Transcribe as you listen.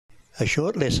A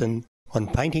short lesson on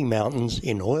painting mountains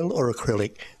in oil or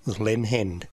acrylic with Len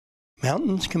Hend.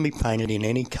 Mountains can be painted in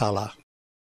any colour.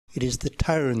 It is the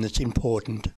tone that's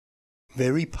important.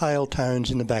 Very pale tones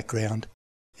in the background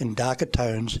and darker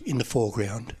tones in the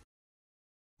foreground.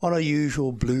 On a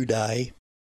usual blue day,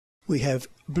 we have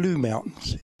blue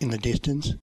mountains in the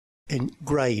distance and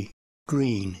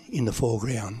grey-green in the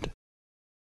foreground.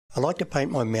 I like to paint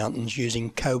my mountains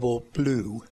using cobalt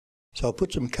blue. So I'll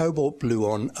put some cobalt blue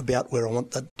on about where I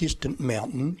want the distant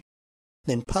mountain,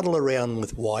 then puddle around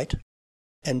with white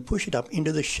and push it up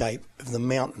into the shape of the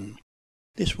mountain.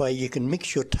 This way you can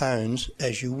mix your tones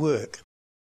as you work.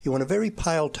 You want a very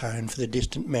pale tone for the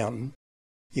distant mountain.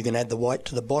 You can add the white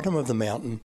to the bottom of the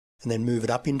mountain and then move it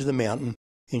up into the mountain,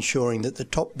 ensuring that the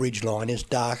top ridge line is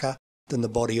darker than the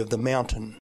body of the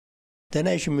mountain. Then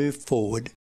as you move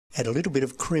forward, add a little bit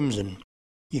of crimson.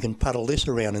 You can puddle this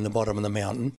around in the bottom of the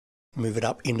mountain, move it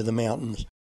up into the mountains.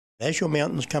 As your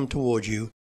mountains come towards you,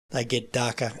 they get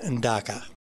darker and darker.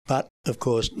 But, of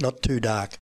course, not too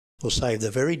dark. We'll save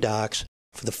the very darks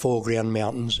for the foreground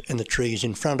mountains and the trees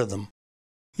in front of them.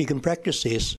 You can practice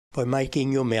this by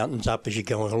making your mountains up as you're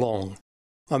going along.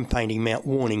 I'm painting Mount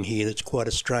Warning here. That's quite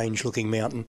a strange looking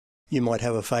mountain. You might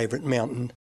have a favourite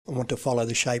mountain and want to follow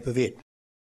the shape of it.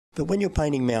 But when you're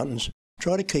painting mountains,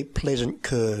 try to keep pleasant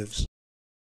curves.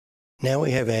 Now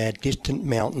we have our distant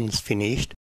mountains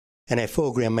finished and our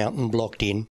foreground mountain blocked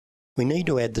in. We need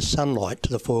to add the sunlight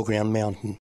to the foreground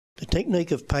mountain. The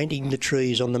technique of painting the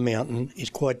trees on the mountain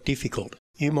is quite difficult.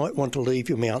 You might want to leave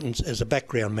your mountains as the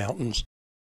background mountains.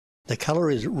 The colour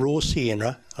is raw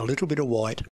sienna, a little bit of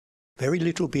white, very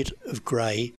little bit of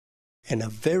grey and a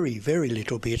very, very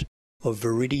little bit of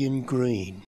viridian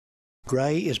green.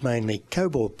 Grey is mainly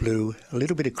cobalt blue, a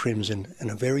little bit of crimson and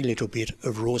a very little bit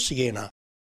of raw sienna.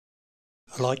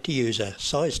 I like to use a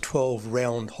size 12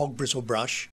 round hog bristle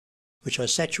brush, which I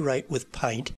saturate with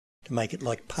paint to make it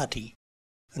like putty,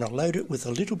 and I load it with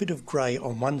a little bit of grey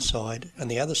on one side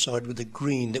and the other side with the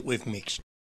green that we've mixed.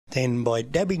 Then by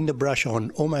dabbing the brush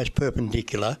on almost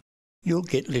perpendicular, you'll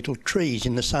get little trees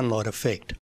in the sunlight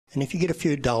effect. And if you get a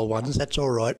few dull ones, that's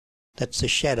all right. That's the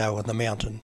shadow on the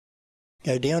mountain.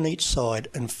 Go down each side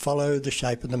and follow the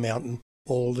shape of the mountain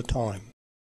all the time.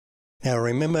 Now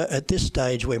remember, at this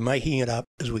stage we're making it up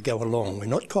as we go along. We're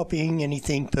not copying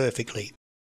anything perfectly.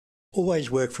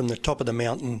 Always work from the top of the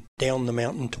mountain down the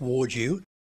mountain towards you,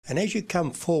 and as you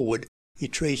come forward your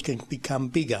trees can become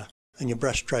bigger and your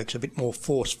brush strokes a bit more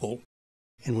forceful.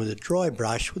 And with a dry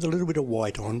brush with a little bit of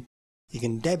white on, you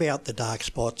can dab out the dark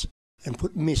spots and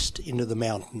put mist into the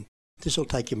mountain. This will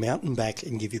take your mountain back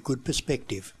and give you good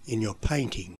perspective in your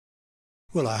painting.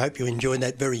 Well, I hope you enjoyed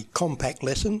that very compact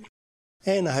lesson,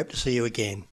 and I hope to see you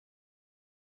again.